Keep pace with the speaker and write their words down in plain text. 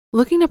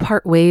Looking to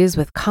part ways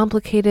with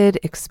complicated,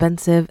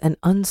 expensive, and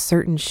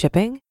uncertain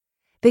shipping?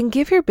 Then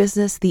give your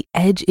business the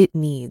edge it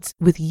needs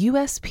with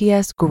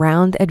USPS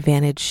Ground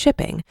Advantage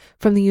shipping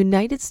from the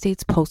United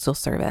States Postal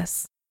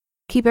Service.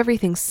 Keep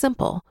everything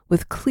simple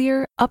with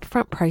clear,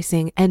 upfront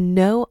pricing and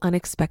no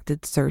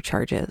unexpected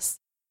surcharges.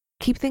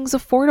 Keep things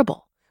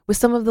affordable with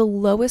some of the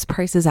lowest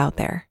prices out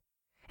there.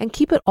 And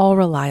keep it all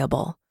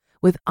reliable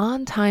with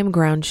on-time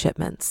ground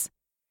shipments.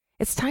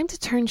 It's time to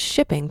turn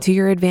shipping to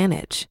your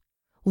advantage.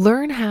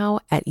 Learn how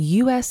at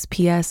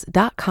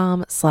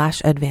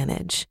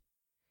USPS.com/advantage.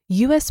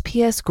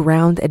 USPS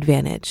Ground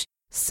Advantage.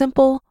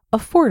 Simple,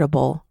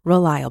 affordable,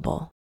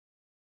 reliable.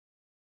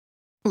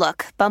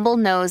 Look, Bumble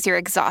knows you're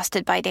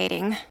exhausted by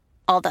dating.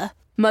 All the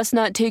must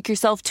not take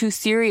yourself too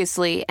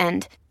seriously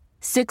and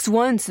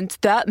 6'1" since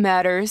that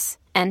matters.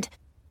 And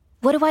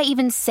what do I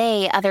even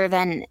say other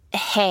than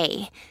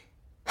hey?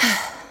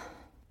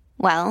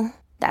 Well,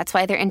 that's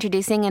why they're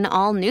introducing an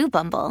all-new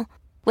Bumble.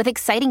 With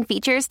exciting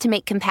features to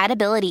make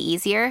compatibility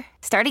easier,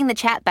 starting the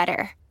chat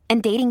better,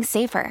 and dating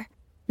safer.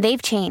 They've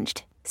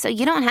changed, so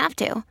you don't have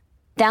to.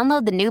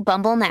 Download the new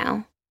Bumble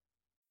now.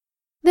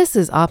 This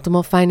is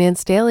Optimal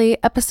Finance Daily,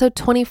 episode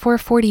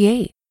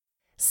 2448.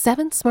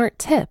 7 Smart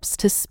Tips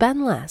to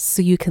Spend Less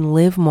So You Can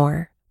Live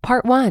More,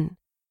 Part 1,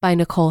 by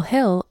Nicole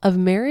Hill of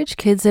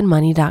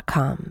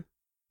MarriageKidsAndMoney.com.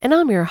 And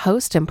I'm your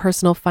host and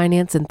personal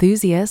finance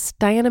enthusiast,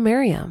 Diana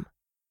Merriam.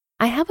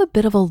 I have a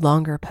bit of a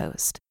longer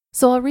post,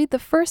 so I'll read the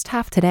first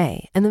half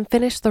today and then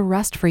finish the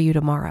rest for you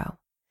tomorrow.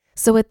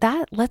 So with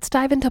that, let's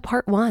dive into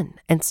part 1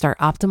 and start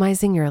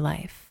optimizing your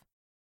life.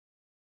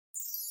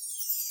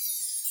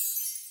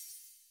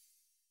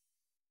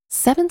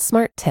 7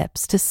 Smart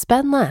Tips to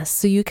Spend Less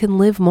So You Can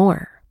Live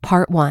More,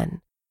 Part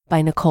 1,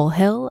 by Nicole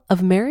Hill of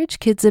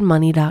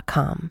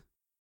MarriageKidsAndMoney.com.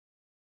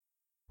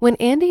 When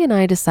Andy and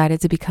I decided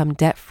to become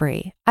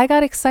debt-free, I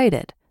got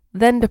excited,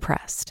 then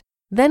depressed,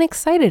 then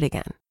excited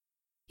again.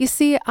 You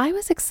see, I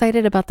was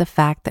excited about the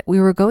fact that we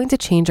were going to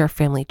change our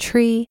family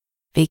tree,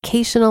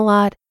 vacation a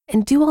lot,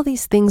 and do all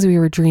these things we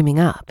were dreaming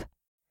up.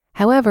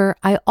 However,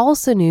 I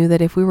also knew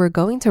that if we were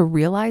going to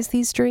realize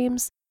these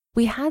dreams,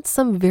 we had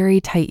some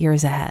very tight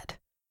years ahead.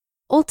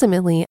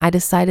 Ultimately, I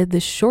decided the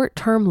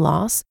short-term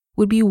loss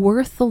would be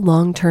worth the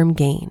long-term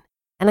gain,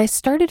 and I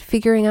started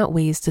figuring out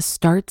ways to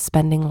start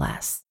spending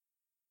less.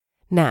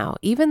 Now,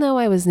 even though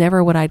I was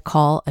never what I'd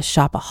call a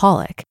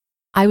shopaholic,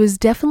 I was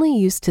definitely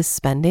used to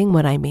spending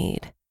what I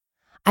made.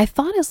 I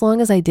thought as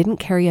long as I didn't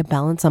carry a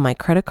balance on my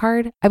credit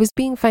card, I was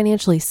being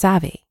financially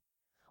savvy.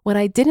 What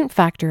I didn't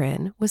factor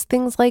in was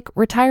things like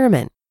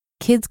retirement,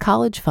 kids'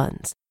 college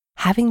funds,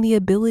 having the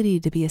ability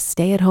to be a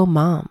stay-at-home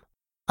mom,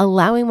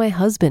 allowing my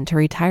husband to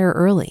retire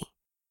early,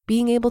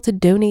 being able to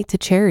donate to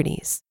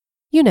charities.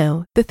 You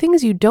know, the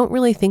things you don't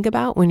really think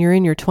about when you're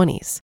in your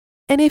 20s.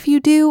 And if you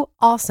do,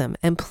 awesome.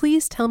 And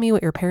please tell me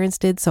what your parents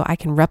did so I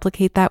can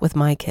replicate that with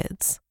my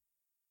kids.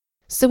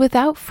 So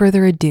without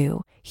further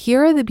ado,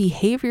 here are the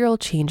behavioral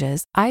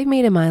changes I've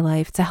made in my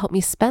life to help me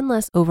spend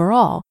less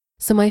overall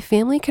so my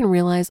family can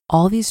realize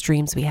all these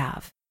dreams we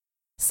have.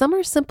 Some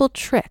are simple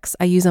tricks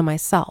I use on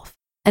myself,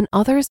 and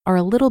others are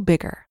a little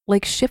bigger,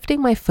 like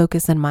shifting my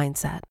focus and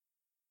mindset.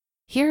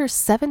 Here are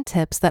 7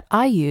 tips that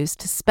I use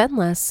to spend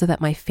less so that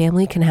my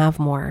family can have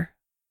more.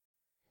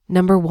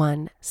 Number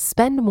 1,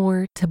 spend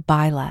more to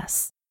buy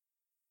less.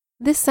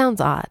 This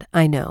sounds odd,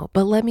 I know,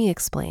 but let me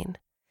explain.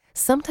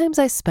 Sometimes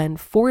I spend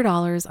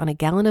 $4 on a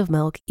gallon of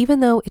milk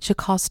even though it should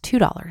cost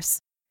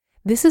 $2.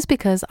 This is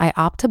because I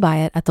opt to buy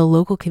it at the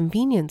local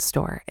convenience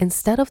store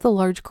instead of the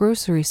large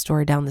grocery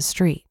store down the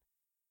street.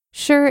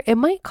 Sure, it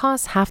might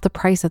cost half the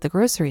price at the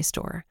grocery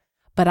store,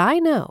 but I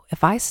know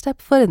if I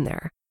step foot in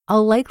there,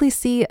 I'll likely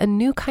see a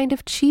new kind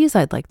of cheese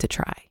I'd like to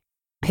try.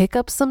 Pick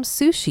up some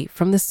sushi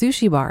from the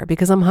sushi bar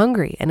because I'm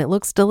hungry and it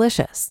looks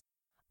delicious.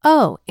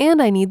 Oh,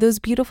 and I need those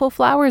beautiful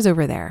flowers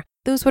over there.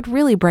 Those would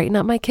really brighten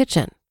up my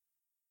kitchen.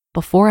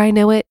 Before I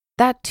know it,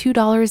 that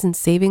 $2 in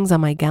savings on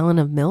my gallon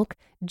of milk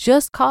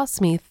just costs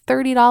me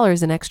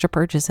 $30 in extra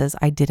purchases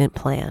I didn't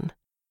plan.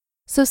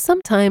 So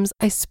sometimes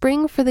I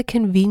spring for the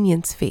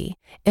convenience fee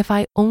if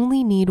I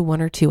only need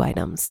 1 or 2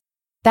 items.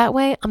 That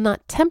way I'm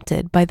not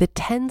tempted by the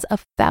tens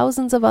of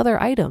thousands of other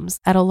items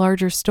at a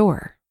larger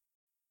store.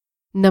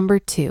 Number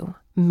 2,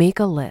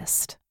 make a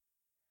list.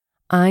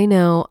 I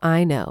know,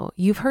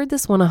 you've heard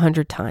this one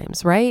 100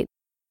 times, right?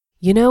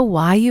 You know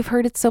why you've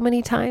heard it so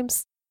many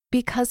times?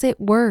 Because it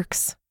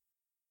works.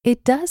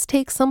 It does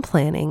take some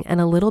planning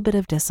and a little bit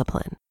of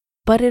discipline,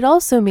 but it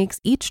also makes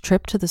each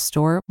trip to the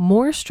store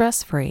more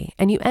stress-free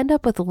and you end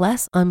up with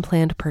less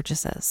unplanned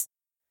purchases.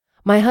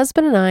 My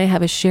husband and I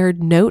have a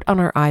shared note on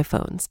our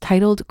iPhones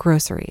titled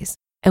Groceries,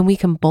 and we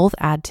can both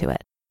add to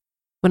it.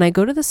 When I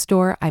go to the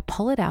store, I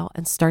pull it out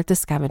and start the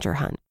scavenger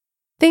hunt.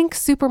 Think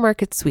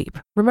supermarket sweep.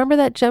 Remember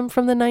that gem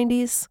from the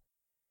 90s?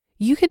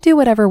 You could do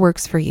whatever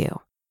works for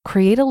you.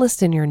 Create a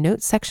list in your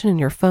notes section in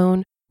your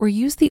phone or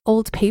use the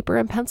old paper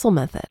and pencil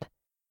method.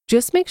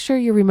 Just make sure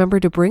you remember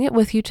to bring it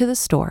with you to the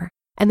store,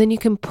 and then you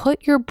can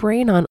put your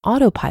brain on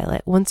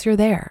autopilot once you're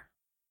there.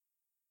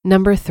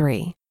 Number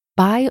 3,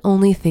 buy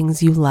only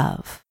things you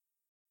love.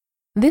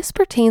 This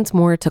pertains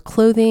more to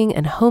clothing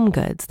and home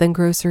goods than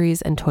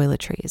groceries and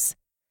toiletries.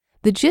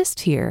 The gist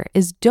here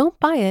is don't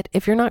buy it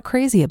if you're not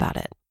crazy about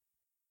it.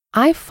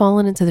 I've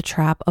fallen into the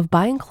trap of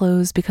buying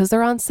clothes because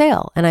they're on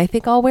sale and I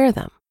think I'll wear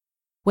them.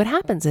 What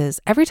happens is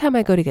every time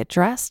I go to get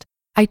dressed,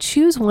 I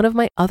choose one of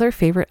my other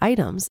favorite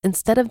items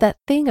instead of that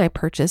thing I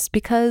purchased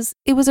because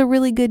it was a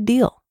really good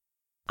deal.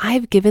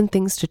 I've given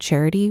things to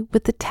charity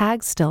with the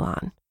tag still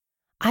on.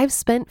 I've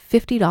spent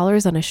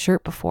 $50 on a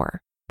shirt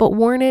before, but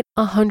worn it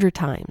 100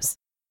 times.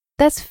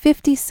 That's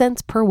 50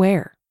 cents per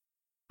wear.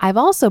 I've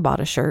also bought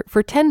a shirt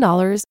for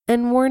 $10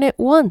 and worn it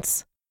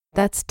once.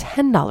 That's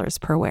 $10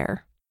 per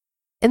wear.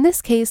 In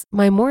this case,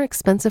 my more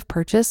expensive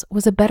purchase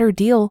was a better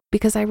deal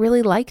because I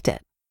really liked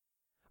it.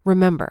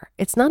 Remember,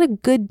 it's not a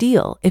good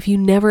deal if you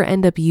never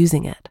end up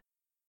using it.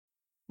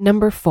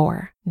 Number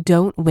 4,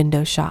 don't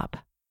window shop.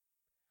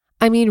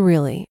 I mean,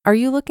 really, are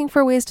you looking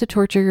for ways to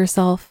torture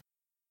yourself?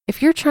 If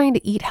you're trying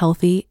to eat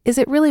healthy, is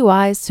it really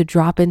wise to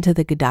drop into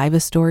the Godiva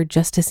store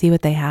just to see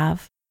what they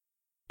have?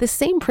 The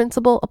same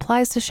principle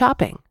applies to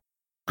shopping.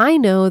 I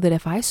know that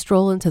if I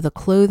stroll into the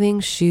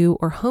clothing, shoe,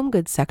 or home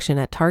goods section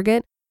at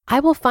Target, I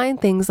will find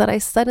things that I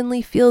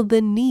suddenly feel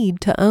the need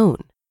to own.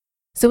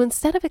 So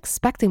instead of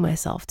expecting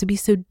myself to be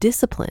so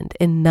disciplined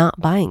in not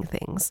buying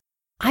things,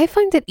 I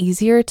find it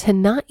easier to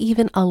not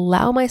even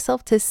allow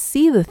myself to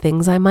see the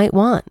things I might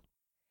want.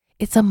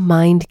 It's a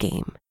mind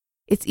game.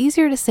 It's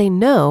easier to say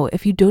no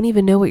if you don't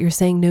even know what you're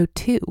saying no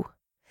to.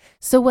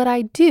 So what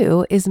I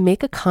do is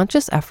make a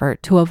conscious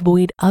effort to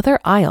avoid other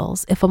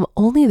aisles if I'm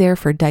only there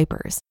for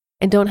diapers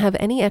and don't have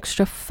any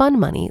extra fun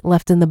money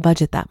left in the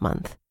budget that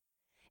month.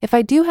 If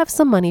I do have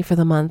some money for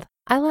the month,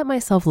 I let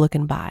myself look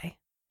and buy.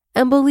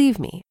 And believe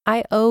me,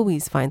 I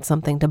always find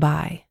something to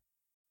buy.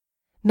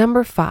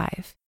 Number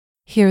 5,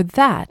 hear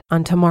that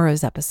on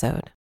tomorrow's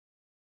episode.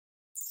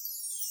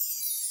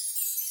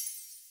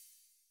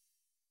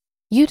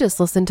 You just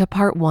listened to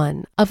part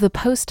 1 of the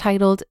post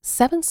titled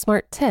 7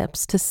 Smart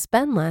Tips to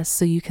Spend Less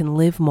So You Can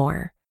Live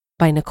More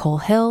by Nicole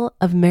Hill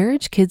of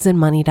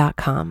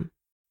MarriageKidsAndMoney.com.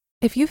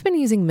 If you've been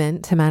using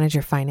Mint to manage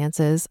your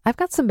finances, I've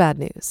got some bad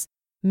news.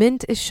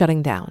 Mint is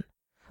shutting down.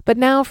 But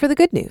now for the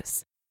good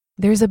news.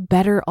 There's a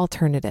better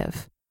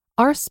alternative.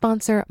 Our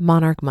sponsor,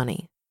 Monarch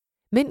Money.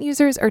 Mint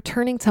users are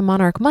turning to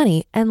Monarch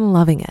Money and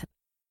loving it.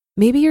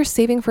 Maybe you're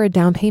saving for a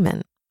down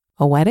payment,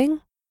 a wedding,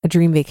 a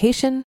dream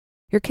vacation,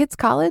 your kids'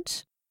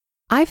 college.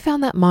 I've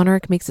found that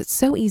Monarch makes it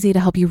so easy to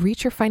help you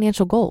reach your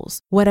financial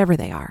goals, whatever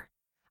they are.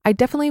 I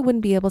definitely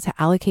wouldn't be able to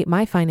allocate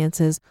my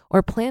finances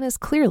or plan as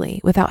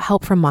clearly without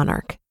help from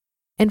Monarch.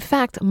 In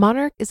fact,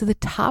 Monarch is the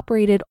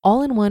top-rated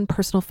all-in-one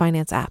personal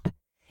finance app.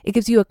 It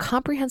gives you a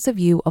comprehensive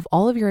view of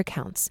all of your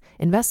accounts,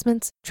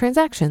 investments,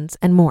 transactions,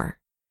 and more.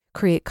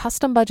 Create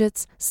custom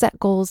budgets, set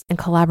goals, and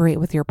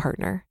collaborate with your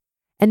partner.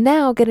 And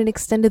now get an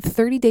extended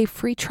 30-day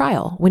free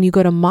trial when you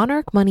go to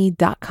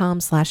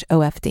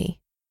monarchmoney.com/OFD.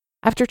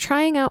 After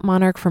trying out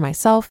Monarch for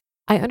myself,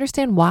 I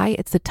understand why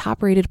it's the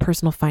top-rated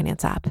personal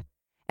finance app.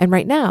 And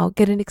right now,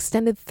 get an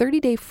extended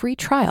 30-day free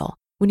trial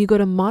when you go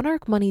to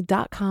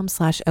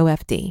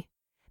monarchmoney.com/OFD.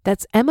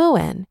 That's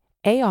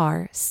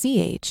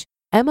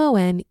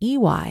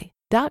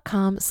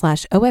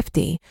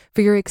monarchmoney.com/OFD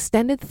for your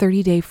extended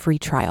 30-day free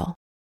trial.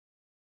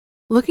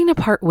 Looking to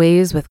part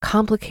ways with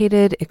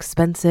complicated,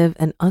 expensive,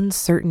 and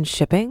uncertain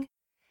shipping?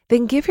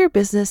 Then give your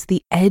business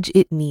the edge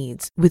it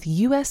needs with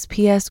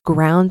USPS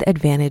Ground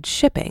Advantage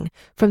shipping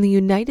from the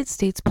United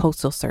States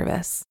Postal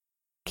Service.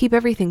 Keep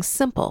everything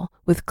simple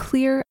with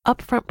clear,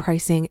 upfront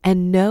pricing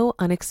and no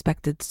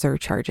unexpected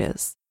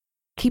surcharges.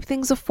 Keep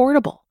things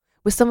affordable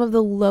with some of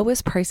the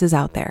lowest prices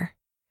out there.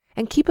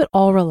 And keep it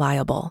all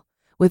reliable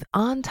with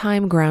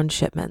on-time ground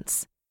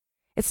shipments.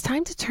 It's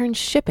time to turn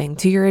shipping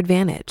to your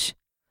advantage.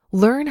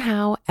 Learn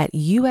how at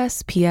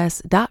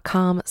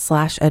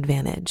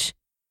USPS.com/advantage.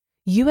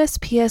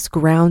 USPS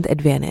Ground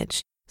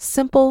Advantage.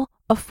 Simple,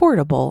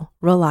 affordable,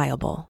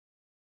 reliable.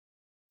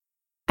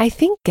 I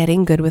think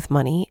getting good with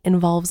money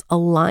involves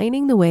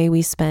aligning the way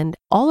we spend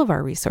all of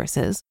our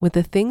resources with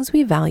the things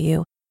we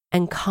value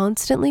and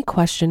constantly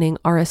questioning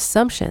our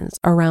assumptions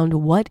around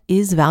what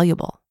is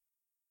valuable.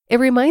 It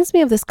reminds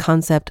me of this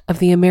concept of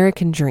the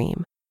American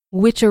dream,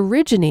 which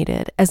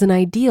originated as an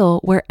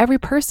ideal where every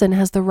person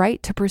has the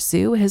right to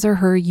pursue his or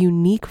her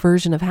unique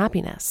version of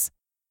happiness.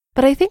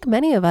 But I think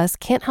many of us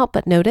can't help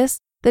but notice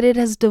that it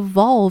has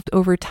devolved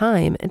over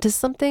time into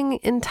something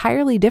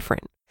entirely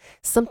different,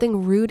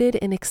 something rooted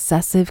in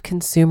excessive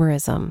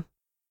consumerism.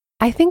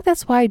 I think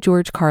that's why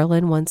George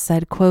Carlin once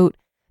said, quote,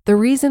 "The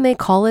reason they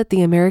call it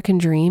the American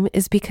dream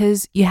is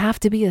because you have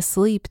to be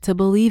asleep to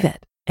believe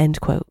it," end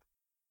quote.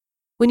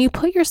 When you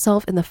put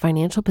yourself in the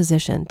financial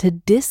position to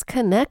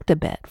disconnect a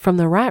bit from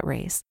the rat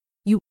race,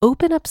 you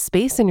open up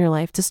space in your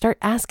life to start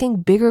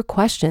asking bigger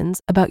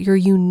questions about your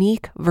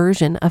unique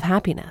version of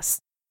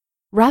happiness.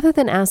 Rather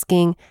than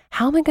asking,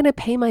 how am I going to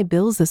pay my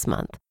bills this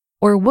month?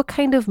 Or what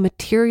kind of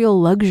material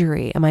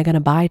luxury am I going to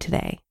buy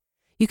today?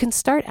 You can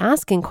start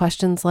asking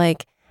questions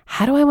like,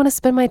 how do I want to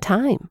spend my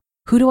time?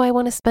 Who do I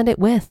want to spend it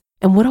with?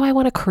 And what do I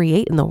want to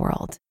create in the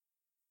world?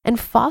 And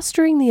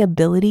fostering the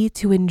ability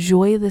to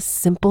enjoy the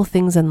simple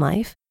things in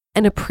life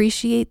and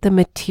appreciate the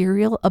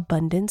material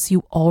abundance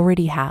you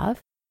already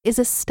have is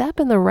a step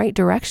in the right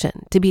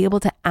direction to be able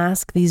to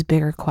ask these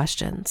bigger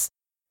questions.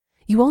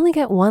 You only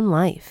get one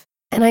life,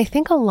 and I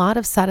think a lot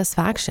of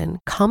satisfaction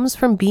comes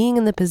from being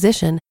in the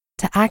position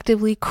to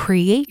actively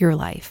create your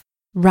life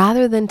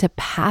rather than to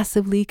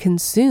passively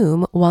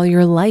consume while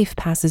your life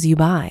passes you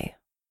by.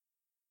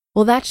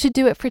 Well, that should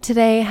do it for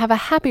today. Have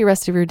a happy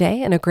rest of your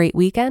day and a great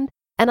weekend,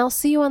 and I'll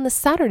see you on the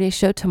Saturday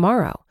show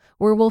tomorrow,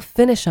 where we'll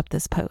finish up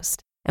this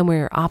post and where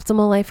your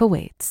optimal life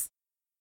awaits.